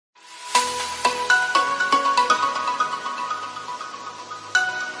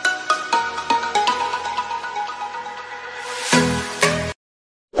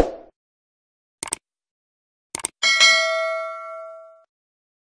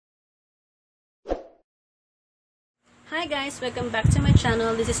Hi guys! Welcome back to my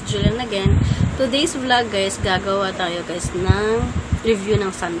channel. This is Julian again. Today's vlog guys, gagawa tayo guys ng review ng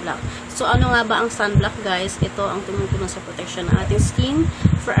sunblock. So ano nga ba ang sunblock guys? Ito ang tumutulong sa protection ng ating skin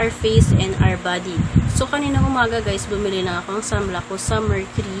for our face and our body. So kaninang umaga guys, bumili na ako ng sunblock ko sa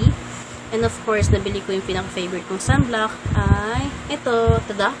Mercury. And of course, nabili ko yung pinaka-favorite kong sunblock ay ito,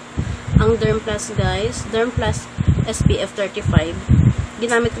 tada! Ang Dermplus guys, Dermplus SPF 35.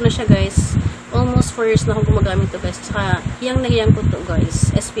 Ginamit ko na siya guys. Almost 4 years na akong gumagamit to guys. Saka, hiyang na hiyang ko to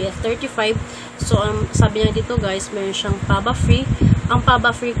guys. SPF 35. So, sabi niya dito guys, meron siyang PABA-free. Ang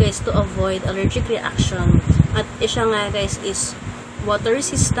PABA-free guys, to avoid allergic reaction. At siya nga guys is water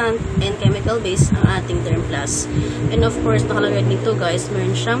resistant and chemical based ang ating Dermplus. And of course, nakalagay dito guys,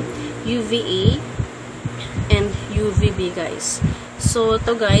 meron siyang UVA and UVB guys. So,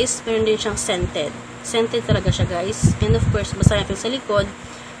 to guys, meron din siyang scented. Scented talaga siya guys. And of course, basta natin sa likod.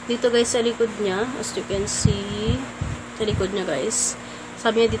 Dito guys, sa likod niya, as you can see, sa likod niya guys,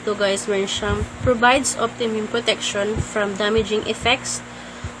 sabi niya dito guys, meron siyang provides optimum protection from damaging effects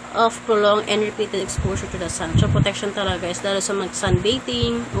of prolonged and repeated exposure to the sun. So, protection talaga guys, lalo sa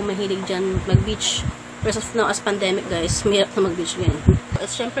mag-sunbathing, o mahilig dyan mag-beach. Versus now, as pandemic guys, mahirap na mag-beach ganyan. At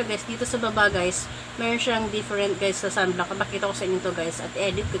syempre guys, dito sa baba guys, meron siyang different guys sa sunblock. Papakita ko sa inyo to guys, at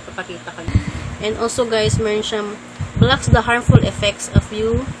edit ko papakita ko. And also guys, meron siyang blocks the harmful effects of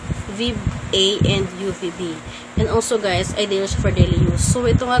UVA and UVB. And also guys, ideal for daily use. So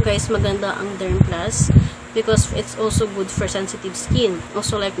ito nga guys, maganda ang Dermplus because it's also good for sensitive skin.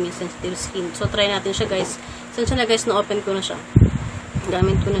 Also like me, sensitive skin. So try natin siya guys. Sensya na guys, na-open ko na siya.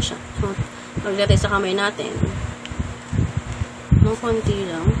 Gamit ko na siya. So, maglagay sa kamay natin. No, konti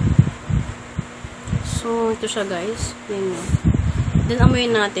lang. So, ito siya guys. Yan yun. Then,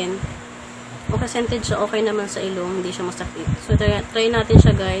 amoyin natin. Okay, scented siya. Okay naman sa ilong. Hindi siya masakit. So, try natin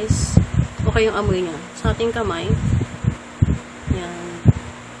siya guys. Okay yung amoy niya. Sa ating kamay. Yan.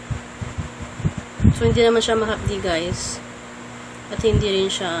 So, hindi naman siya mahapdi guys. At hindi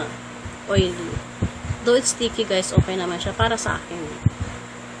rin siya oily. Though it's sticky guys, okay naman siya. Para sa akin.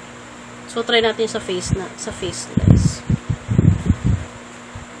 So, try natin sa face na. Sa face guys.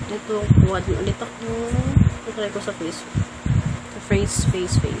 Ito, kuwad na ulit ako. Try ko sa face. Sa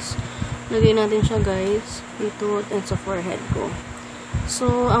face. Lagay natin siya guys dito and sa forehead ko.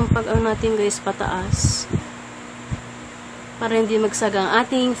 So, ang pag-ang natin guys pataas para hindi magsaga ang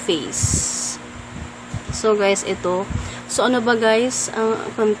ating face. So guys, ito. So, ano ba guys ang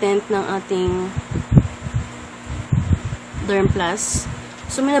content ng ating Dermplus?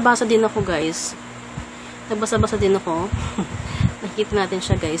 So, may nabasa din ako guys. Nagbasa-basa din ako. Nakikita natin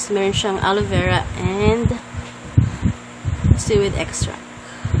siya guys. Meron siyang aloe vera and seaweed extract.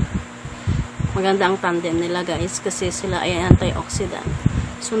 Maganda ang tandem nila guys kasi sila ay antioxidant.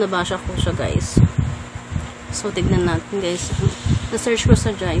 So, nabasa ko siya guys. So, tignan natin guys. Na-search ko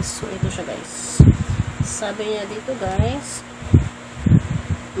sa guys. So, ito siya guys. Sabi niya dito guys.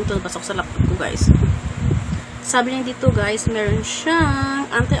 Ito, pasok sa laptop ko guys. Sabi niya dito guys, meron siyang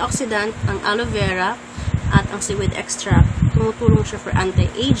antioxidant, ang aloe vera, at ang seaweed extract. Tumutulong siya for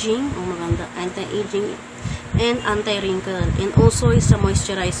anti-aging. Oh, maganda. Anti-aging and anti-wrinkle. And also, is a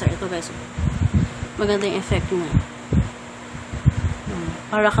moisturizer. Ito guys. Maganda yung effect niya.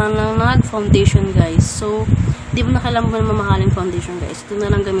 Para kang lang nag-foundation guys. So, di mo na kailangan mo na mamahaling foundation guys. Ito na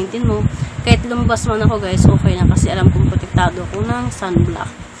lang gamitin mo. Kahit lumabas man ako guys, okay na. Kasi alam kong protektado ko ng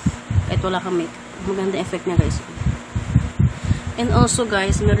sunblock. Kahit wala kang makeup. Maganda effect niya guys. And also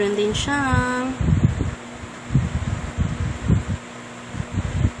guys, meron din siyang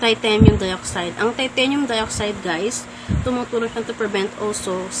titanium dioxide. Ang titanium dioxide guys, tumutulong siya to prevent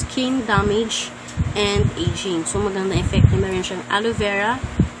also skin damage and aging. So, maganda effect niya. Meron siyang aloe vera.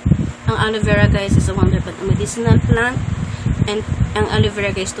 Ang aloe vera guys is a wonderful medicinal plant. And ang aloe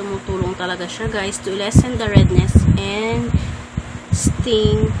vera guys, tumutulong talaga siya guys to lessen the redness and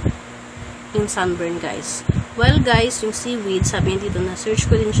sting in sunburn guys. Well guys, yung seaweed, sabi niya dito, na-search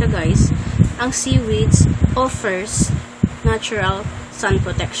ko din siya guys. Ang seaweeds offers natural sun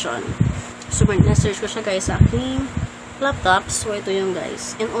protection. So, na-search ko siya guys sa aking laptop. So, ito yung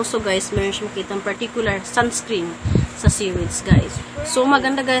guys. And also guys, meron siya makitang particular sunscreen sa seaweeds guys. So,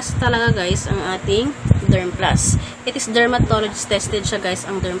 maganda guys talaga guys ang ating Dermplus. It is dermatologist tested siya guys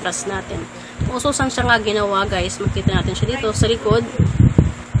ang Dermplus natin. Also, saan siya nga ginawa guys? Makita natin siya dito sa likod.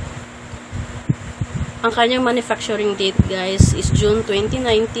 Ang kanyang manufacturing date guys is June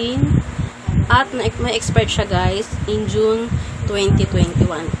 2019 at may expire siya guys in June 2021.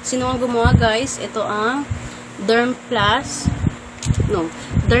 Sino ang gumawa guys? Ito ang Derm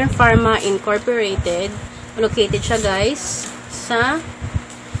Pharma Incorporated. Located siya guys sa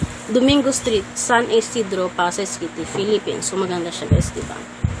Domingo Street, San Isidro, Pasay City, Philippines. So, maganda siya guys, diba?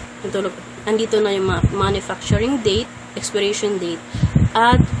 Andito na yung manufacturing date, expiration date,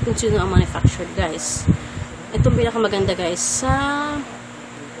 at kung sino ang manufactured guys. Itong pinakamaganda guys sa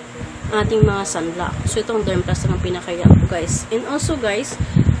ating mga sunblock. So, itong Dermplus ang pinakaya ko guys. And also guys,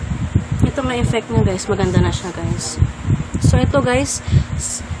 itong na effect niya guys, maganda na siya guys. So, ito guys,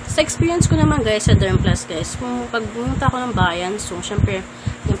 sa experience ko naman guys sa Dermplus guys, kung pag bumunta ako ng bayan, so syempre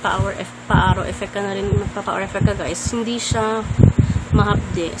yung pa-araw effect ka na rin, magpapa-araw effect ka guys, hindi siya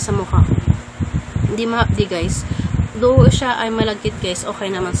mahapdi sa mukha. Hindi mahapdi guys. Though siya ay malagkit guys, okay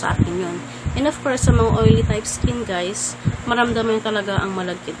naman sa akin yun. And of course, sa mga oily type skin guys, maramdaman yung talaga ang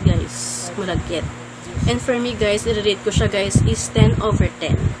malagkit guys. Malagkit. And for me guys, i-rate ko siya guys is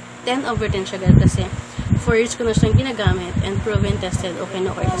 10/10. 10/10 siya guys kasi 4 years ko na siyang ginagamit and proven tested, okay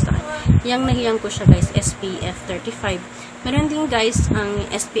na okay sa akin. Yang nahiyang ko siya guys, SPF 35. Meron din guys ang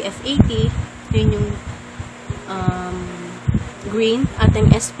SPF 80, yun yung green, at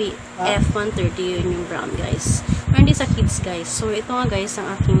ang SPF 130, yun yung brown guys. Meron din sa kids guys. So ito nga guys ang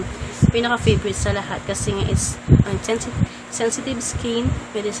aking pinaka-favorite sa lahat kasi nga it's sensitive skin,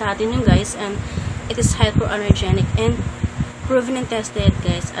 pwede sa atin yung guys, and it is hypoallergenic and proven and tested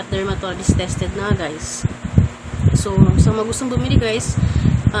guys at dermatologist tested na guys. So sa mga gustong bumili guys,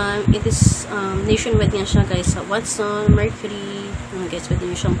 it is nationwide nga siya guys sa Wastons, Mercury, guys, pwede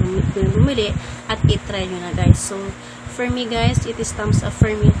nyo siyang bumili at i-try nyo na guys. So for me guys, it is thumbs up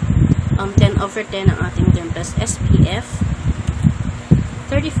for me. 10/10 ang ating Dermplus SPF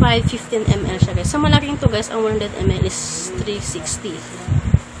 35, 15 ml siya guys. Sa malaking to guys, ang 100 ml is 360.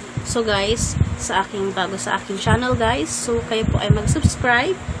 So guys, bago sa aking channel guys, so kayo po ay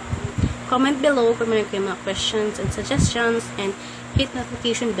mag-subscribe, comment below kung meron kayo mga questions and suggestions, and hit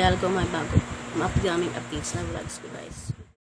notification bell kung may bago upcoming updates na vlogs ko guys.